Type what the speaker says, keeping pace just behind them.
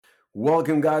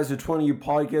Welcome, guys, to 20U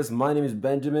Podcast. My name is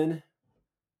Benjamin,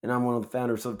 and I'm one of the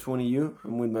founders of 20U.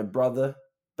 I'm with my brother,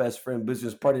 best friend,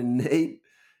 business partner, Nate.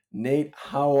 Nate,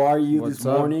 how are you this What's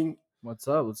up? morning? What's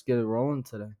up? Let's get it rolling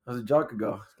today. How's the jock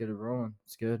go? Let's get it rolling.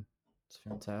 It's good. It's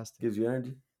fantastic. Gives you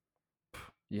energy?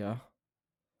 Yeah,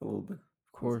 A little bit.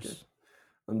 of course.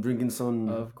 I'm drinking some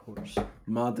Of course.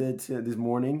 mate this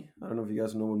morning. I don't know if you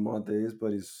guys know what mate is,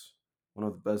 but it's one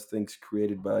of the best things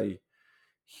created by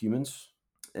humans.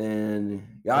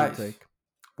 And guys, take.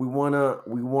 we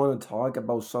wanna talk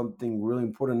about something really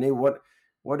important. Nate,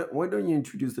 why don't you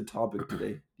introduce the topic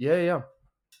today? Yeah.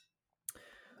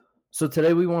 So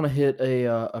today we want to hit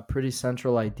a pretty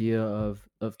central idea of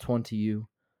 20U.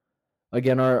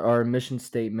 Again, our mission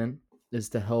statement is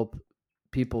to help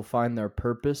people find their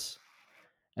purpose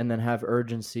and then have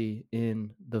urgency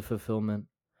in the fulfillment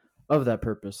of that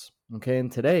purpose. Okay, and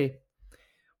today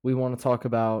we want to talk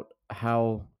about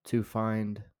how to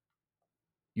find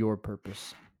your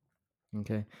purpose.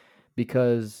 Okay,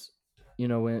 because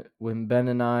when Ben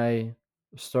and I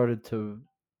started to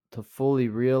fully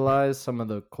realize some of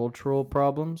the cultural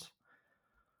problems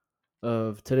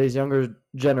of today's younger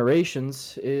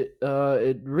generations, it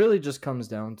really just comes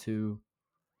down to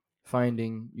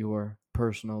finding your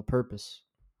personal purpose.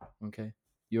 Okay,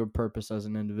 your purpose as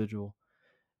an individual,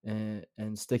 and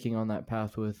sticking on that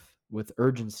path with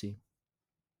urgency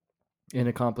in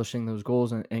accomplishing those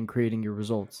goals and creating your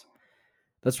results.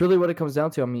 That's really what it comes down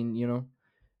to. I mean,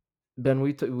 Ben,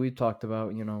 we talked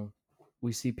about,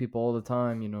 we see people all the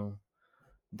time,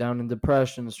 down in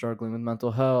depression, struggling with mental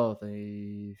health.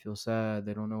 They feel sad.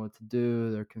 They don't know what to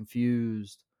do. They're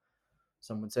confused.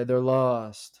 Some would say they're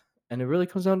lost. And it really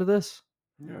comes down to this.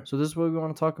 Yeah. So this is what we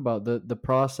want to talk about, the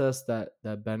process that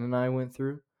Ben and I went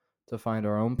through to find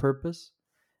our own purpose.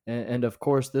 And of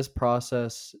course, this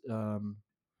process,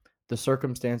 the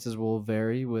circumstances will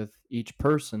vary with each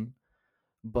person,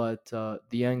 but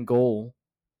the end goal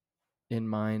in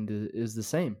mind is the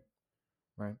same,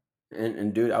 right?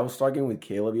 And dude, I was talking with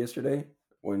Caleb yesterday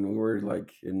when we were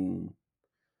like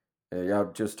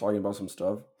just talking about some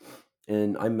stuff,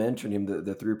 and I mentioned him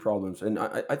the three problems, and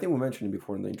I think we mentioned him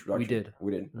before in the introduction.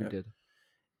 We Yeah. did.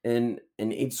 And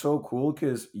it's so cool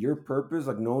because your purpose,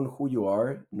 like knowing who you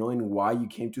are, knowing why you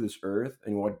came to this earth,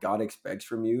 and what God expects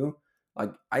from you,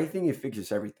 like I think it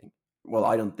fixes everything. Well,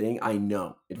 I don't think, I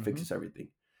know it fixes everything.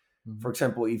 For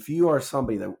example, if you are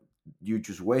somebody that you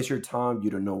just waste your time, you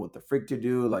don't know what the frick to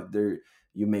do, like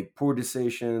you make poor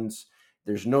decisions,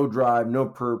 there's no drive, no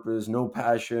purpose, no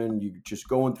passion, you just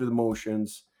going through the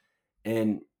motions,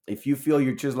 and if you feel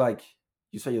you're just like,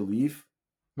 you say a leaf,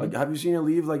 like have you seen a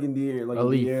leaf like in the air, like A in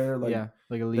leaf, the air, like yeah,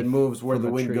 like a leaf that moves where from the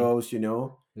a wind tree. goes, And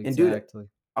dude, Exactly.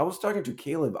 I was talking to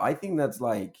Caleb. I think that's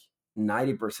like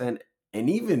 90% and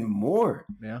even more.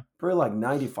 Yeah. Probably like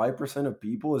 95% of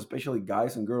people, especially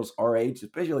guys and girls our age,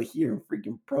 especially here in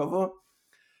freaking Provo,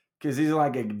 because it's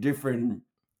like a different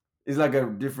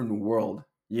world,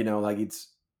 like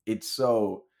it's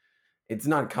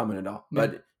not common at all. Yeah.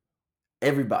 But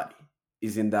everybody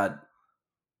is in that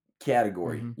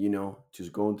category, Mhm.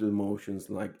 just going through the motions,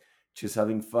 like just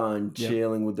having fun, Yep.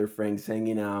 chilling with their friends,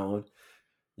 hanging out.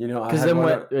 I Because had then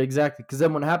one. Because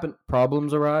then what happened?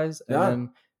 Problems arise, and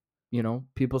Yeah, then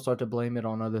people start to blame it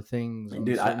on other things, on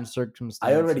dude, certain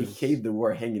I already circumstances. hate the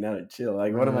word hanging out and chill.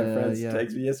 Like one of my friends Yeah.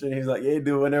 texted me yesterday. He's like, "Hey,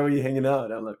 dude, when are we hanging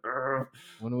out?" I'm like, "Ugh."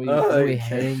 When we I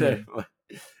hanging.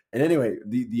 And anyway,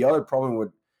 the other problem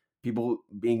with people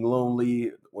being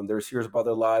lonely when they're serious about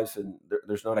their lives and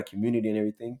there's not a community and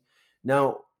everything.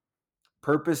 Now,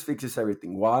 purpose fixes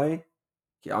everything. Why?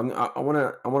 Okay, I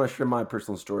wanna share my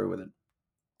personal story with it.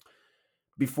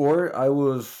 Before, I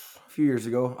was a few years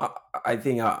ago. I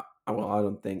think I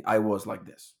don't think I was like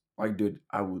this. Like, dude,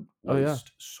 I would Oh yeah.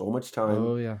 waste so much time.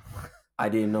 Oh yeah. I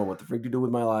didn't know what the frick to do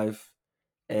with my life,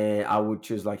 and I would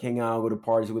just like hang out, go to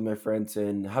parties with my friends,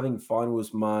 and having fun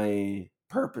was my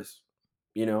purpose.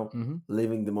 hmm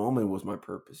Living the moment was my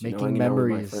purpose. Making Hanging out with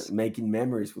my friends, memories. making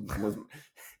memories was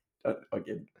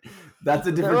okay. That's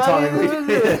a different topic.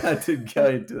 We had to go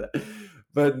into that,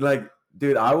 but like,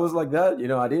 dude, I was like that.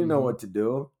 I didn't know what to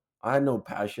do. I had no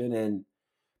passion, and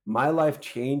my life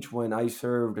changed when I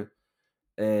served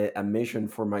a mission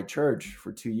for my church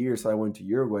for 2 years. I went to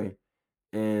Uruguay,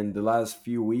 and the last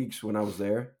few weeks when I was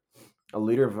there, a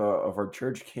leader of our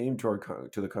church came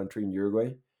to the country in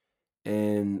Uruguay,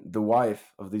 and the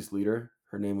wife of this leader,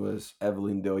 her name was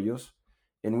Evelyn Doyos,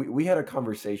 and we had a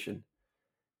conversation,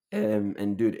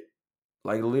 and dude,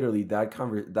 like literally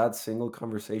that single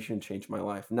conversation changed my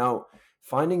life. Now,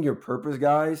 finding your purpose,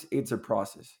 guys, it's a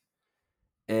process,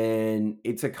 and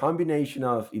it's a combination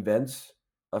of events,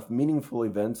 of meaningful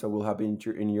events that will happen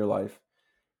in your life.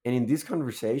 And in this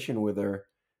conversation with her,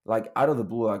 like out of the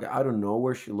blue, like out of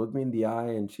nowhere, she looked me in the eye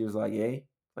and she was like, "Hey,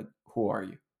 like, who are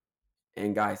you?"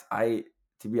 And guys,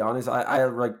 to be honest, I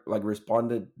like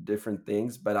responded different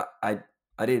things, but I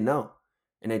didn't know.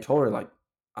 And I told her like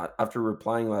after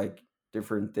replying like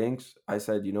different things, I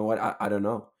said, you know what, I don't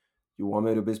know. You want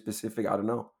me to be specific? I don't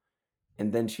know.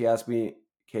 And then she asked me,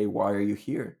 okay, why are you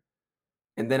here?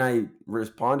 And then I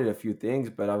responded a few things,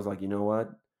 but I was like, you know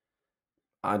what,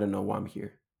 I don't know why I'm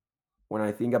here. When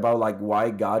I think about like why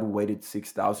God waited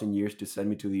 6,000 years to send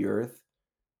me to the earth,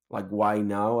 like why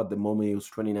now at the moment it was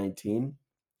 2019,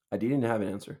 I didn't have an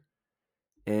answer.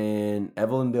 And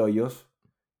Evelyn de Hoyos,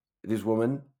 this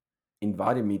woman,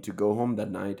 invited me to go home that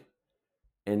night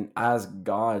and ask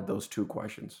God those two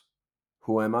questions: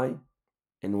 who am I,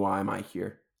 and why am I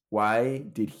here? Why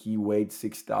did He wait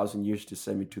 6,000 years to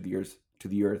send me to the earth?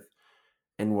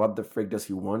 And what the frick does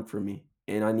He want from me?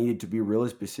 And I needed to be really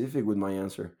specific with my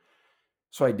answer.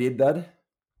 So I did that,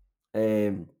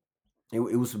 and it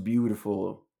was a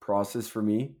beautiful process for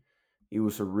me. It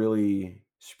was a really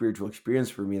spiritual experience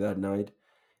for me that night.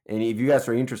 And if you guys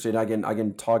are interested, I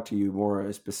can talk to you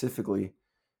more specifically.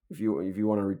 If you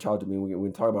want to reach out to me, we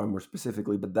can talk about it more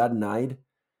specifically. But that night,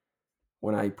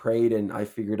 when I prayed and I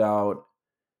figured out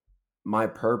my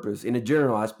purpose in a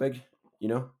general aspect, you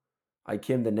know, I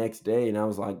came the next day and I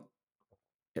was like,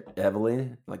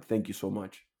 Evelyn, like, thank you so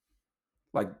much.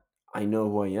 Like, I know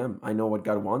who I am. I know what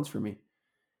God wants for me.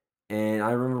 And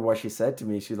I remember what she said to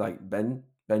me. She's like,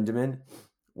 Benjamin,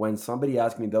 when somebody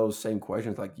asked me those same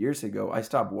questions like years ago, I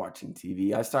stopped watching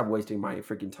TV. I stopped wasting my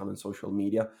freaking time on social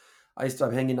media. I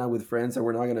stopped hanging out with friends that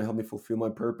were not going to help me fulfill my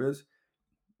purpose.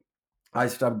 I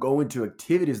stopped going to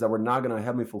activities that were not going to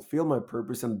help me fulfill my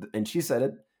purpose. And she said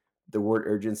it, the word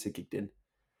urgency kicked in.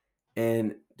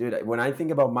 And dude, when I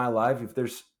think about my life, if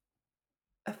there's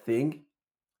a thing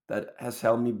that has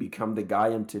helped me become the guy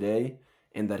I am today,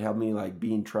 and that helped me like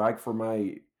be in track for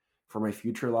my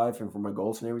future life and for my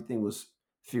goals and everything, was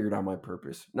figured out my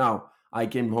purpose. Now I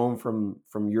came home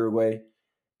from Uruguay,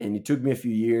 and it took me a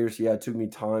few years. Yeah, it took me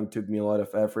time, took me a lot of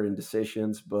effort and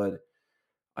decisions, but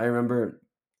I remember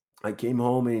I came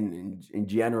home in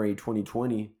January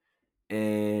 2020,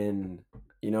 and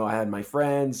I had my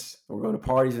friends. We were going to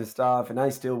parties and stuff, and I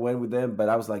still went with them. But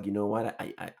I was like, you know what,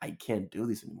 I can't do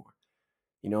this anymore.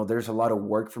 There's a lot of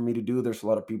work for me to do. There's a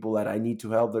lot of people that I need to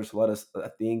help. There's a lot of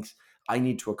things I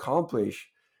need to accomplish.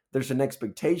 There's an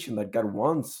expectation that God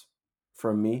wants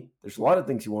from me. There's a lot of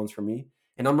things He wants from me,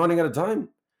 and I'm running out of time.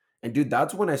 And dude,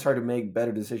 that's when I started to make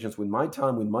better decisions with my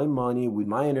time, with my money, with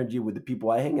my energy, with the people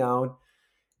I hang out.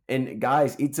 And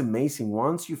guys, it's amazing.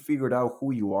 Once you figured out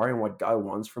who you are and what God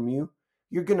wants from you,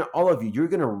 you're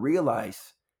gonna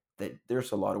realize that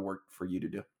there's a lot of work for you to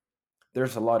do.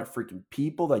 There's a lot of freaking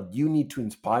people that you need to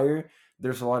inspire.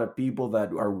 There's a lot of people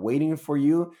that are waiting for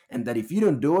you, and that if you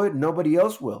don't do it, nobody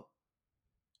else will.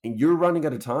 And you're running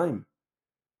out of time.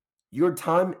 Your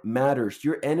time matters.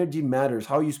 Your energy matters.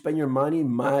 How you spend your money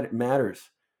matters.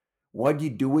 What you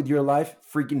do with your life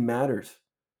freaking matters.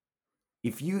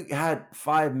 If you had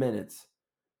 5 minutes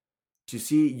to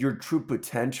see your true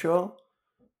potential,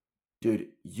 dude,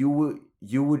 you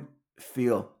would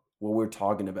feel what we're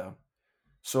talking about.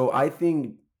 So I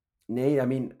think, Nate, I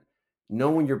mean,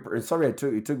 knowing sorry it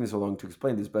took me so long to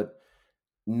explain this, but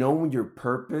knowing your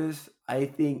purpose, I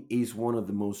think, is one of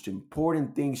the most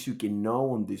important things you can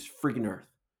know on this freaking earth.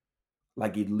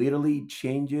 Like, it literally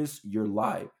changes your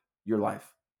life,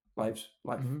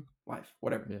 Mm-hmm. life,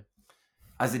 whatever, Yeah.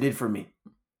 as it did for me.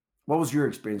 What was your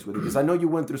experience with it? Because I know you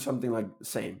went through something like the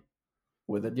same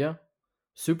with it. Yeah.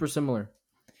 Super similar.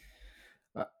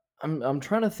 Uh, I'm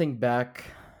trying to think back,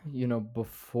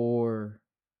 before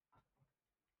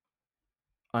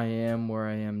I am where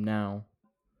I am now.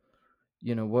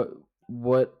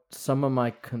 What some of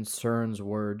my concerns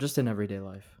were just in everyday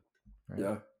life,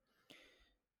 right?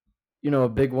 Yeah, A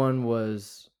big one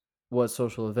was, what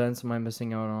social events am I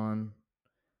missing out on?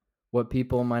 What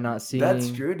people am I not that's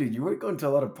seeing? true, dude. You were going to a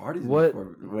lot of parties What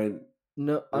before when,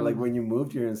 no like, I'm when you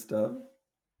moved here and stuff.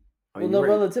 I Well, mean, you no, were,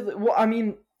 relatively. Well, I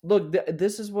mean, look,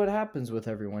 this is what happens with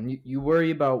everyone. You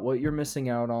worry about what you're missing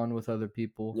out on with other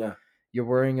people. yeah, You're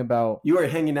worrying about, you were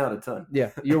hanging out a ton.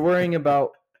 yeah, you're worrying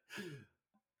about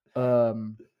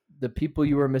um the people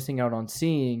you were missing out on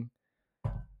seeing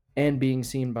and being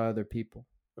seen by other people.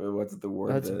 What's the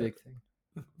word? That's a The big thing.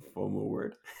 FOMO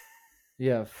word.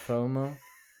 Yeah, FOMO,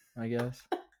 I guess.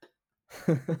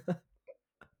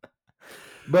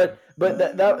 but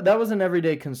that was an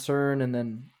everyday concern, and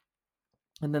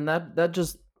then that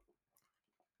just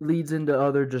leads into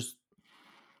other just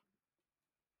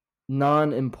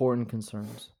non-important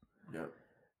concerns. Yeah.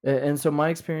 And so my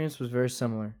experience was very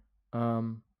similar.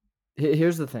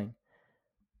 Here's the thing.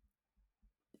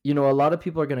 A lot of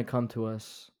people are going to come to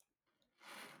us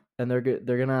and they're going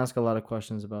to ask a lot of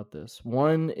questions about this.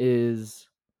 One is,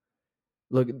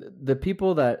 look, the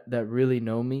people that really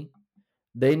know me,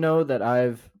 they know that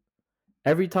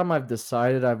every time I've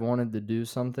decided I've wanted to do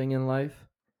something in life,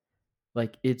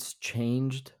 like it's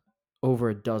changed over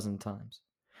a dozen times.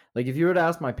 Like if you were to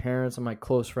ask my parents and my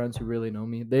close friends who really know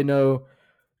me, they know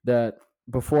that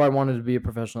before I wanted to be a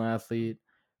professional athlete,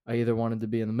 I either wanted to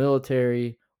be in the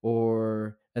military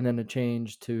and then it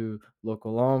changed to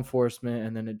local law enforcement,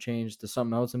 and then it changed to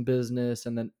something else in business,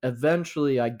 and then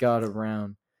eventually I got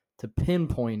around to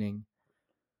pinpointing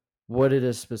what it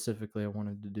is specifically I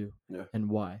wanted to do and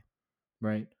why,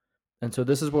 right? And so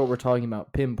this is what we're talking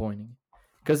about, pinpointing,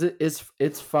 because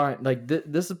it's fine. Like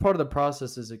this is part of the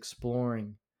process, is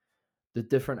exploring the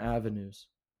different avenues,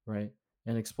 right?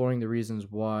 And exploring the reasons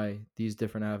why these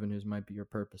different avenues might be your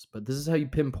purpose. But this is how you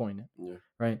pinpoint it,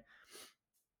 right?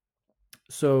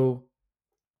 So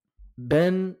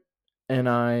Ben and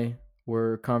I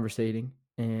were conversating,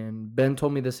 and Ben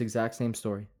told me this exact same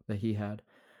story that he had.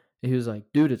 And he was like,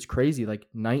 dude, it's crazy. Like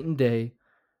night and day,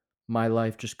 my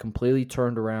life just completely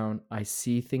turned around. I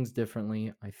see things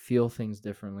differently. I feel things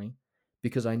differently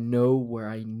because I know where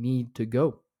I need to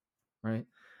go, right?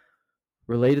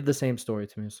 Related the same story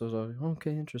to me. So I was like,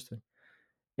 okay, interesting.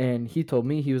 And he told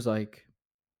me, he was like,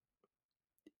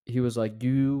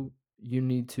 you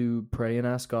need to pray and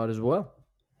ask God as well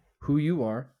who you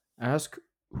are. Ask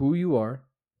who you are,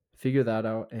 figure that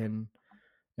out, and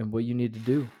what you need to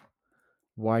do,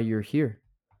 why you're here.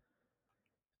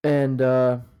 And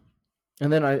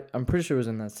then I'm pretty sure it was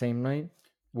in that same night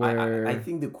where I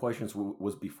think the questions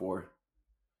was before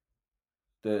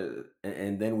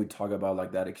and then we talk about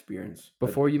like that experience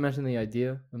before you mentioned the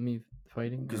idea of me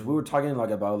fighting, because we were talking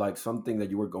like about like something that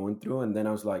you were going through, and then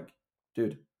I was like,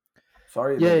 dude,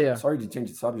 sorry to change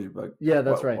the subject, but yeah,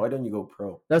 that's right. Why don't you go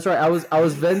pro? That's right. I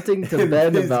was venting to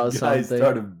Ben about something.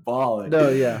 Started bawling. No,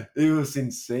 yeah, it was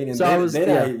insane. And so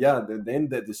then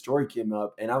the story came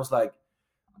up, and I was like,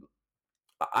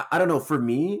 I don't know. For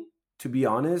me, to be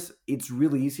honest, it's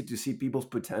really easy to see people's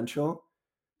potential,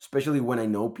 especially when I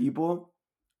know people.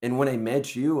 And when I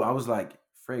met you, I was like,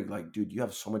 Frig, like, dude, you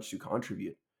have so much to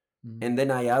contribute. Mm-hmm. And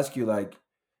then I ask you, like,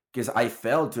 because I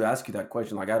failed to ask you that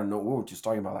question. Like, I don't know. We were just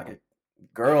talking about like a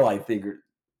girl, I think.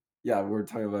 We were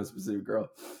talking about a specific girl.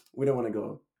 We don't want to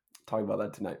go talk about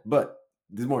that tonight, but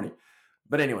this morning.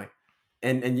 But anyway,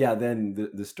 and yeah,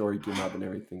 then the story came up and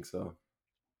everything. So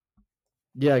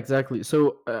yeah, exactly.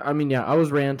 So I mean, yeah, I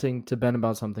was ranting to Ben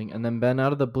about something, and then Ben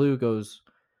out of the blue goes,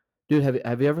 "Dude,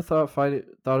 have you ever thought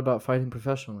about fighting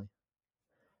professionally?"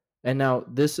 And now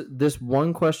this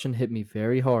one question hit me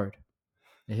very hard.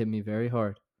 It hit me very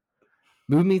hard,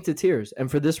 moved me to tears,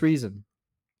 and for this reason.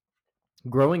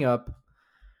 Growing up,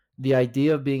 the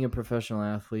idea of being a professional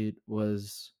athlete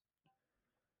was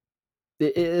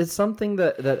it's something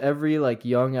that every like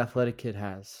young athletic kid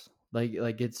has.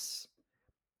 Like it's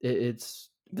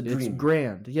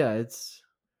grand. Yeah, it's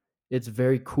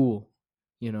very cool.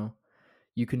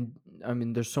 You can, I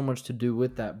mean, there's so much to do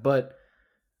with that, but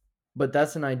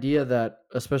that's an idea that,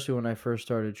 especially when I first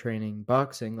started training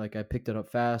boxing, like I picked it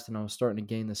up fast and I was starting to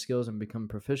gain the skills and become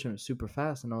proficient super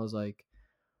fast, and I was like,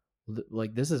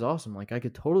 this is awesome. Like I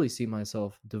could totally see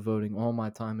myself devoting all my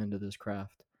time into this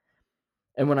craft.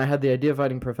 And when I had the idea of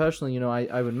fighting professionally,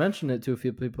 I would mention it to a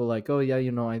few people, like, oh yeah,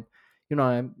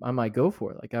 I might go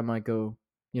for it. Like I might go,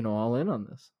 all in on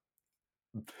this.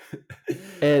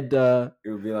 And it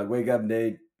would be like, wake up,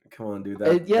 Nate. Come on,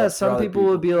 dude. Yeah, some people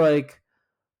would be like,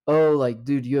 oh, like,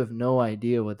 dude, you have no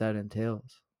idea what that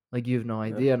entails. Like you have no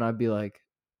idea. Yeah. And I'd be like,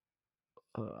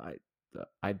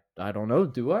 I don't know.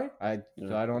 Do I? I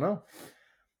don't know.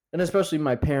 And especially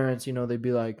my parents, they'd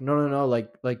be like, no,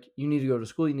 like you need to go to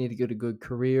school, you need to get a good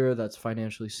career that's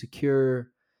financially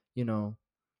secure.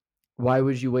 Why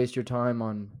would you waste your time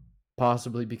on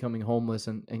possibly becoming homeless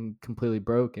and completely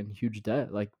broke and huge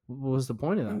debt? Like, what was the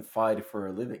point of that? And fight for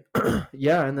a living.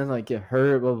 Yeah, and then like get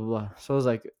hurt, blah blah blah. So I was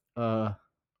like,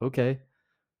 okay.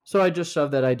 So I just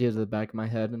shoved that idea to the back of my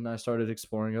head and I started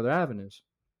exploring other avenues.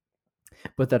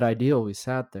 But that idea always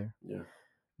sat there. Yeah.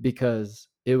 Because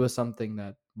it was something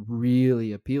that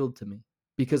really appealed to me,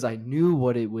 because I knew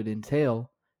what it would entail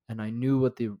and I knew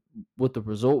what the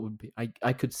result would be.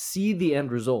 I could see the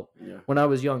end result. Yeah. When I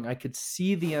was young, I could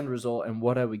see the end result and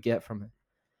what I would get from it.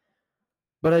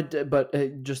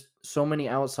 But just so many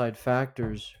outside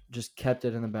factors just kept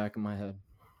it in the back of my head.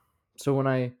 So when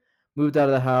I moved out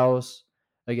of the house,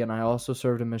 again, I also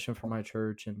served a mission for my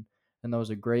church, and and that was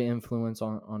a great influence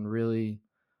on really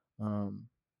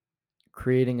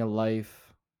creating a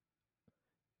life,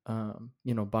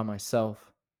 by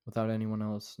myself without anyone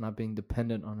else, not being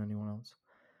dependent on anyone else.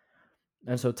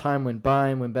 And so time went by,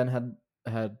 and when Ben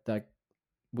had that,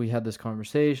 we had this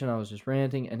conversation. I was just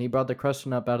ranting, and he brought the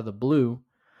question up out of the blue.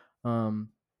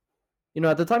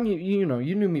 At the time, you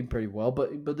knew me pretty well,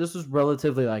 but this was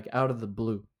relatively like out of the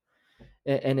blue,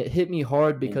 and it hit me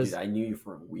hard because I knew you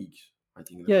for weeks. I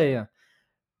think. Yeah.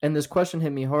 And this question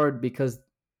hit me hard because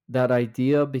that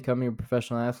idea of becoming a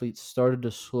professional athlete started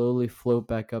to slowly float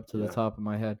back up to the top of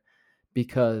my head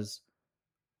because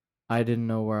I didn't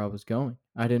know where I was going.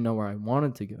 I didn't know where I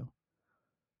wanted to go.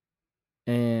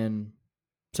 And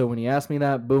so when he asked me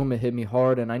that, boom, it hit me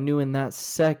hard. And I knew in that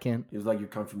second. It was like your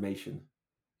confirmation.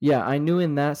 Yeah, I knew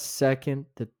in that second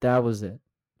that was it.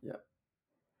 Yeah.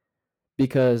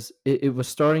 Because it was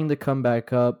starting to come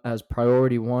back up as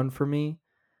priority one for me.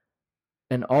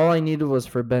 And all I needed was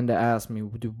for Ben to ask me,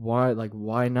 why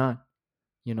not?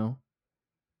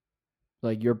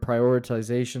 Like your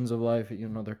prioritizations of life,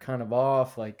 they're kind of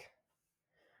off. Like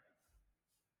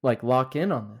lock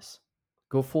in on this.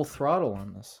 Go full throttle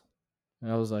on this.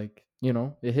 And I was like,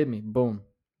 it hit me. Boom.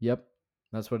 Yep.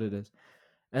 That's what it is.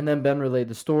 And then Ben relayed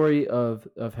the story of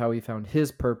how he found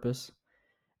his purpose.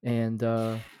 And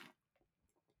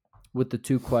with the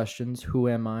two questions, who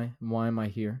am I and why am I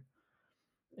here?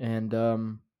 And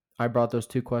I brought those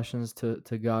two questions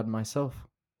to God and myself.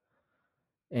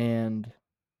 And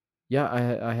yeah,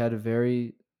 I had a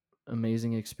very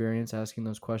amazing experience asking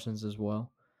those questions as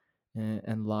well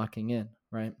and locking in,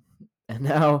 right? And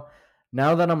now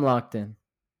that I'm locked in,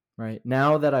 right?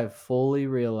 Now that I've fully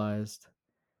realized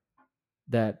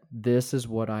that this is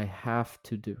what I have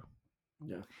to do.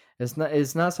 Yeah.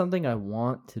 It's not something I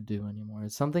want to do anymore.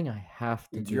 It's something I have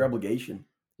to do. It's your obligation.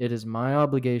 It is my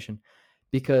obligation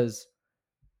because,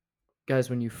 guys,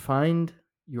 when you find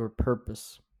your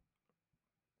purpose,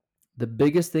 the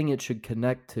biggest thing it should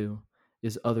connect to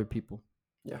is other people.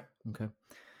 Yeah. Okay.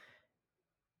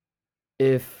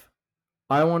 If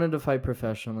I wanted to fight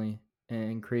professionally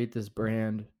and create this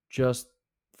brand just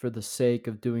for the sake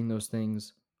of doing those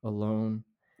things alone,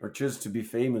 or just to be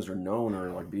famous or known or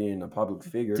like being a public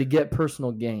figure, to get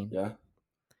personal gain. Yeah.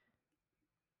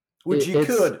 Which you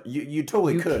could. You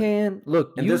totally could. You can.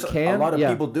 Look, and you there's can. A lot of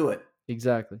people do it.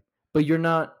 Exactly. But you're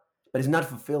not. But it's not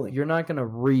fulfilling. You're not going to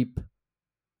reap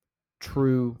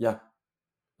true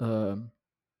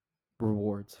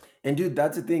rewards. And dude,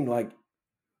 that's the thing. Like,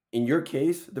 in your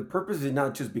case, the purpose is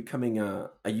not just becoming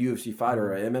a UFC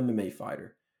fighter or an MMA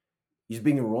fighter. He's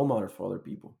being a role model for other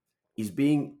people. He's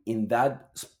being in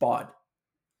that spot,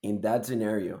 in that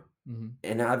scenario,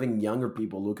 and having younger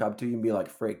people look up to you and be like,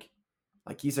 frick,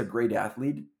 like he's a great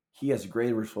athlete. He has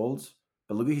great results,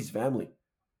 but look at his family.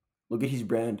 Look at his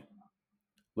brand.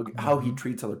 Look at how he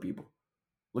treats other people.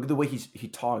 Look at the way he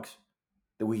talks,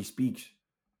 the way he speaks,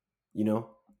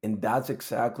 And that's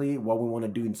exactly what we want to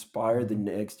do, inspire the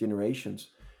next generations.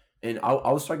 And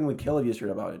I was talking with Caleb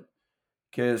yesterday about it.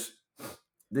 Because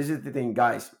this is the thing,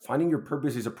 guys. Finding your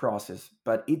purpose is a process.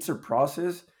 But it's a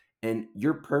process, and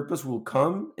your purpose will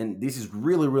come, and this is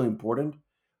really, really important.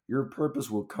 Your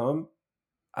purpose will come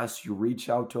as you reach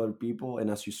out to other people and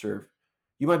as you serve.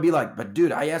 You might be like, but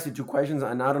dude, I asked you two questions,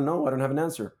 and I don't know. I don't have an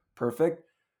answer. Perfect.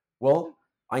 Well,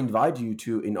 I invite you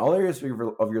to, in all areas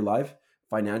of your life,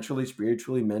 financially,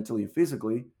 spiritually, mentally, and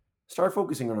physically, start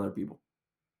focusing on other people.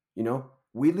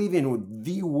 We live in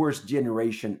the worst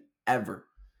generation ever,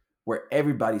 where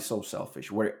everybody's so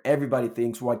selfish, where everybody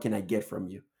thinks, what can I get from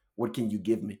you? What can you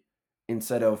give me?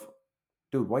 Instead of,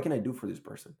 dude, what can I do for this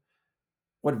person?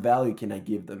 What value can I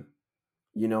give them?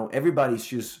 Everybody's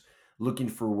just looking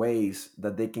for ways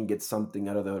that they can get something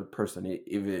out of the other person,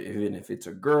 even if it's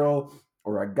a girl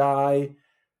or a guy.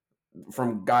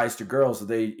 From guys to girls,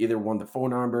 they either want the phone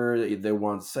number, they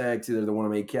want sex, either they want to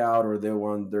make out, or they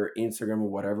want their Instagram or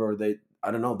whatever, or they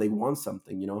want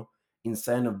something,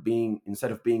 instead of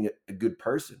being a good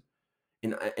person.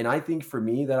 And I think for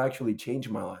me that actually changed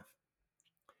my life.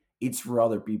 It's for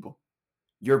other people.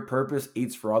 Your purpose,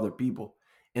 it's for other people.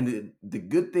 And the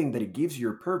good thing that it gives you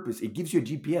your purpose, it gives you a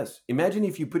GPS. Imagine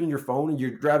if you put in your phone and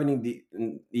you're driving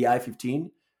in the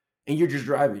I-15 and you're just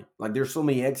driving. Like there's so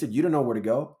many exits, you don't know where to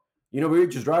go. But you're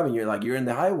just driving. You're in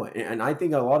the highway. And I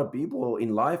think a lot of people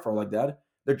in life are like that.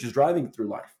 They're just driving through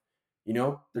life.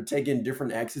 They're taking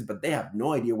different exits, but they have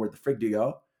no idea where the frick to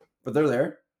go. But they're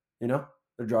there,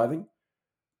 they're driving.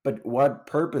 But what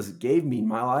purpose gave me in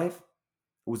my life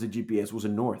was a GPS, was a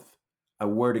north, a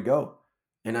where to go.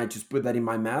 And I just put that in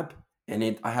my map,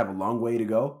 and I have a long way to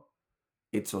go.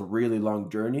 It's a really long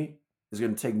journey. It's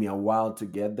going to take me a while to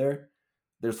get there.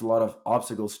 there's a lot of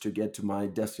obstacles to get to my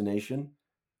destination,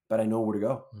 but I know where to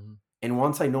go. Mm-hmm. And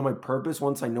once I know my purpose,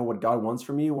 once I know what God wants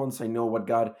from me, once I know what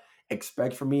God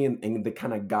expects from me and the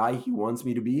kind of guy he wants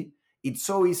me to be, it's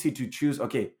so easy to choose,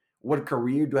 okay, what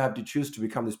career do I have to choose to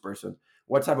become this person?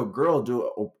 What type of girl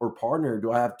or partner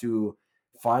do I have to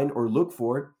find or look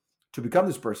for to become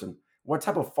this person? What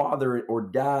type of father or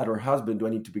dad or husband do I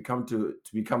need to become to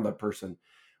become that person?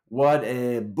 What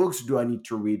books do I need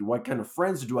to read? What kind of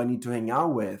friends do I need to hang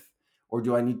out with? Or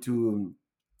do I need to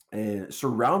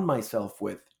surround myself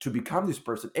with to become this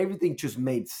person? Everything just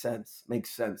makes sense,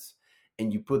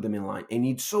 and you put them in line. And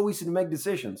it's so easy to make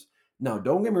decisions. Now,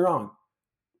 don't get me wrong.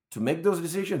 To make those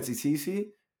decisions is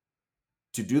easy.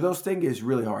 To do those things is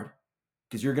really hard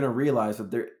because you're gonna realize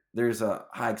that there's a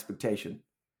high expectation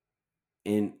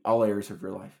in all areas of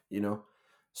your life.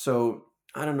 So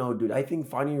I don't know, dude. I think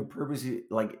finding your purpose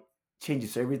like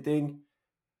changes everything,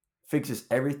 fixes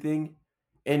everything.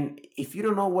 And if you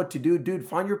don't know what to do, dude,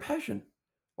 find your passion.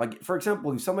 Like, for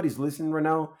example, if somebody's listening right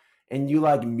now and you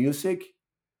like music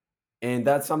and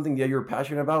that's something that you're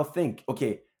passionate about, think,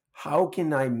 okay, how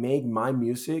can I make my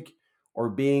music or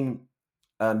being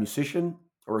a musician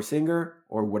or a singer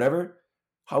or whatever,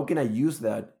 how can I use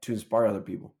that to inspire other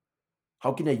people?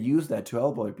 How can I use that to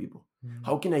help other people? Mm-hmm.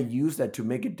 How can I use that to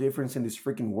make a difference in this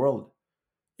freaking world?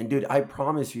 And dude, I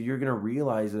promise you, you're going to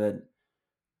realize that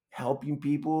helping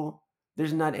people,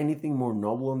 there's not anything more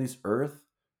noble on this earth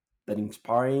than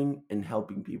inspiring and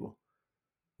helping people.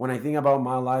 When I think about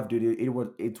my life, dude,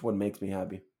 it's what makes me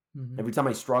happy. Mm-hmm. Every time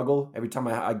I struggle, every time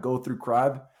I go through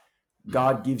crap,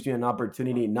 God gives me an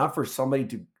opportunity, not for somebody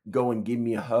to go and give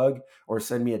me a hug or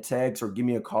send me a text or give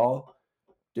me a call.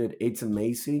 Dude, it's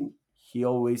amazing. He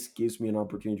always gives me an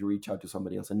opportunity to reach out to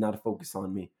somebody else and not focus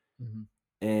on me. Mm-hmm.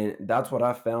 And that's what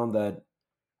I found, that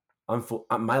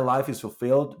my life is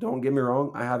fulfilled. Don't get me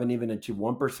wrong. I haven't even achieved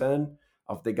 1%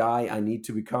 of the guy I need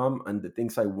to become and the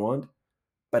things I want,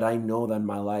 but I know that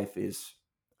my life is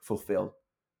fulfilled.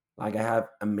 Like, I have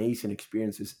amazing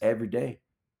experiences every day,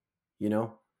 you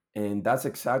know? And that's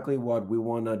exactly what we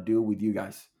want to do with you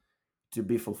guys, to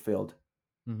be fulfilled,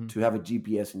 Mm-hmm. to have a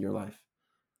GPS in your life,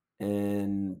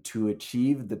 and to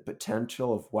achieve the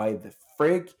potential of why the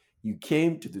frick you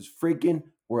came to this freaking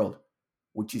world,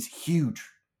 which is huge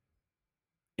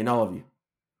in all of you.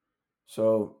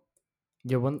 So,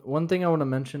 Yeah, one thing I want to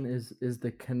mention is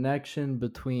the connection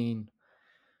between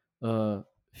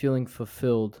feeling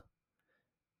fulfilled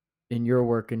in your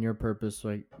work and your purpose,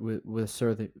 like with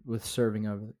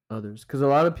serving others. Because a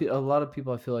lot of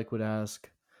people I feel like would ask,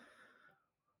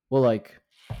 well, like,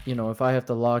 if I have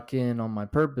to lock in on my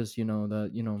purpose,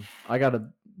 that I gotta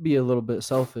be a little bit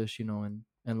selfish,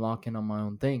 and lock in on my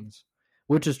own things,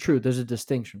 which is true. There's a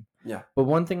distinction. yeah, But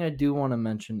one thing I do want to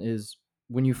mention is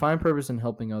when you find purpose in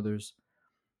helping others,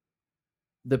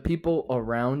 the people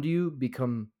around you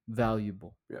become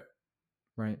valuable. yeah,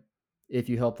 Right? If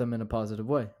you help them in a positive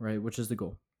way, right? Which is the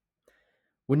goal.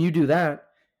 When you do that,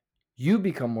 you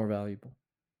become more valuable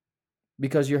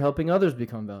because you're helping others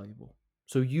become valuable.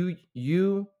 So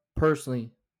you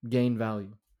personally gain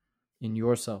value in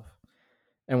yourself.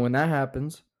 And when that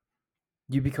happens,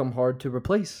 you become hard to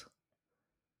replace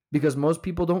because most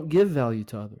people don't give value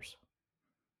to others.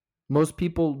 Most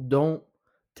people don't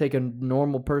take a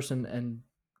normal person and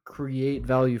create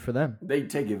value for them. they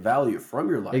take a value from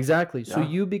your life. Exactly. So Yeah.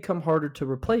 you become harder to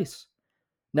replace.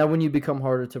 Now, when you become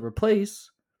harder to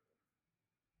replace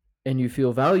and you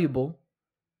feel valuable,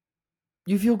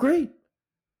 you feel great.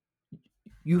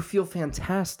 You feel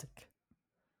fantastic.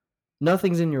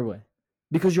 Nothing's in your way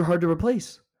because you're hard to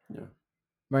replace. Yeah.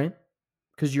 Right?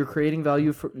 Because you're creating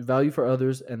value for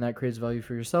others, and that creates value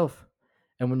for yourself.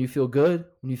 And when you feel good,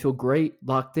 when you feel great,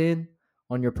 locked in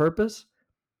on your purpose,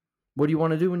 what do you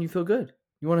want to do when you feel good?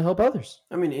 You want to help others.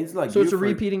 I mean, it's like So it's a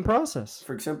repeating process.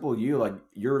 For example,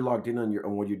 you're locked in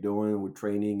on what you're doing with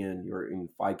training, and you're in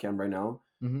fight camp right now.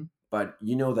 Mm-hmm. But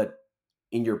you know that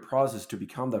in your process to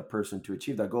become that person, to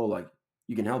achieve that goal, like,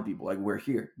 you can help people. Like, we're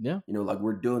here. Yeah. Like,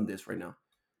 we're doing this right now.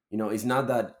 It's not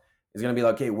that it's gonna be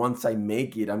like, okay, once I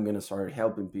make it, I'm gonna start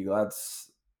helping people.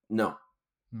 That's no,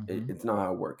 Mm-hmm. it's not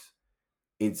how it works.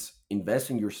 It's invest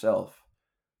in yourself.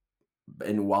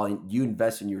 And while you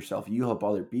invest in yourself, you help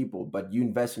other people, but you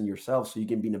invest in yourself so you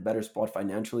can be in a better spot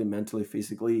financially, mentally,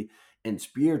 physically, and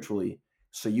spiritually,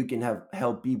 so you can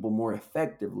help people more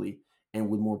effectively and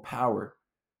with more power,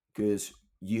 because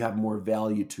you have more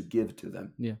value to give to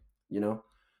them. Yeah.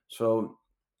 So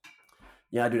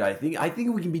Yeah, dude. I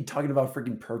think we can be talking about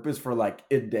freaking purpose for like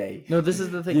a day. No, this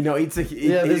is the thing. You know, this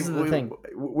is the thing.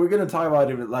 We're gonna talk about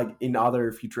it like in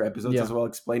other future episodes Yeah. as well,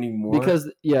 explaining more.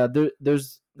 Because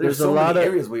there's a so lot many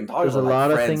of areas we can talk there's about, a like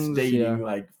lot of friends, things, dating, yeah.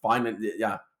 like finance.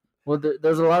 Yeah, Well,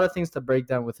 there's a lot of things to break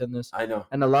down within this, I know.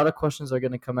 and a lot of questions are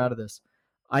going to come out of this.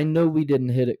 I know we didn't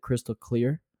hit it crystal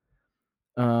clear.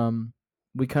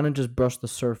 We kind of just brushed the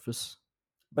surface.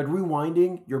 But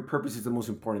rewinding, your purpose is the most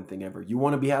important thing ever. You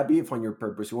want to be happy, find your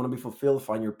purpose. You want to be fulfilled,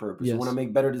 find your purpose. You want to Yes.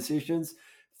 make better decisions,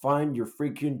 find your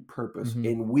freaking purpose.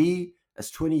 Mhm. And we, as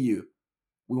 20U,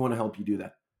 we want to help you do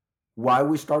that. Why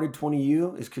we started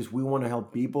 20U is because we want to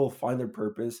help people find their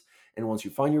purpose. And once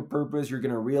you find your purpose, you're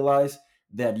going to realize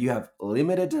that you have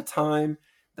limited time,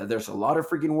 that there's a lot of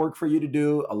freaking work for you to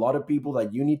do, a lot of people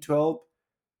that you need to help,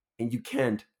 and you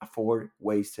can't afford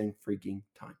wasting freaking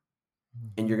time.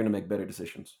 And you're going to make better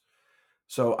decisions.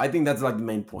 So I think that's like the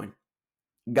main point.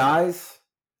 Guys,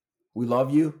 we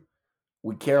love you.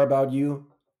 We care about you.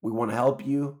 We want to help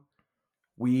you.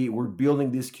 We're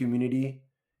building this community.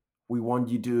 We want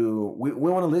you to we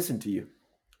want to listen to you.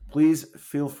 Please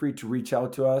feel free to reach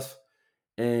out to us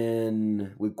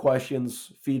and with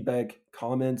questions, feedback,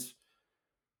 comments.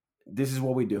 This is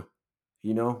what we do.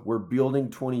 You know, we're building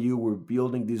 20U, we're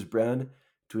building this brand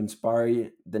to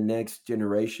inspire the next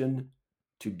generation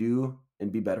to do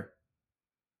and be better.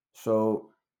 So,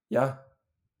 yeah,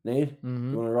 Nate,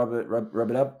 you want to rub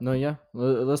it up? No, yeah.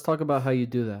 Let's talk about how you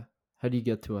do that. How do you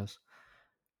get to us,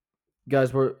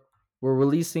 guys? We're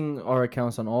releasing our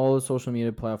accounts on all the social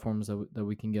media platforms that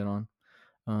we can get on.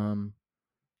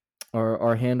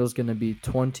 Our handle is going to be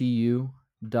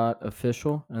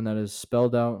 20u.official, and that is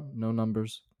spelled out, no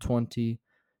numbers.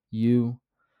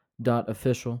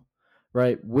 20u.official.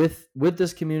 Right, with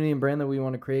this community and brand that we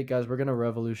want to create, guys, we're going to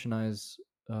revolutionize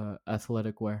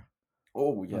athletic wear.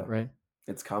 Oh yeah, Right,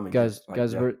 it's coming, guys. Like,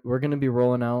 yeah. We're going to be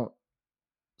rolling out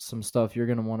some stuff you're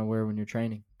going to want to wear when you're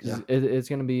training, because it's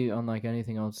going to be unlike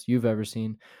anything else you've ever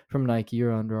seen from Nike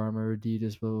or Under Armour or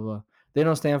Adidas, blah blah blah. They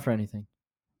don't stand for anything,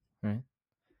 right?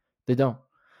 They don't.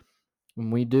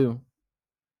 When we do,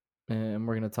 and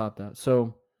we're going to top that.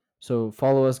 So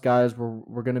follow us, guys.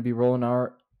 We're going to be rolling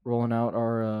out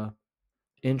our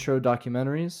intro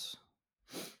documentaries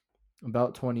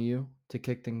about 20U to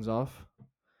kick things off.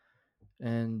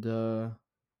 And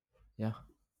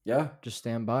yeah, just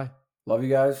stand by. Love you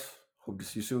guys. Hope to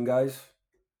see you soon, guys.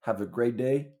 Have a great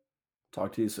day.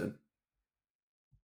 Talk to you soon.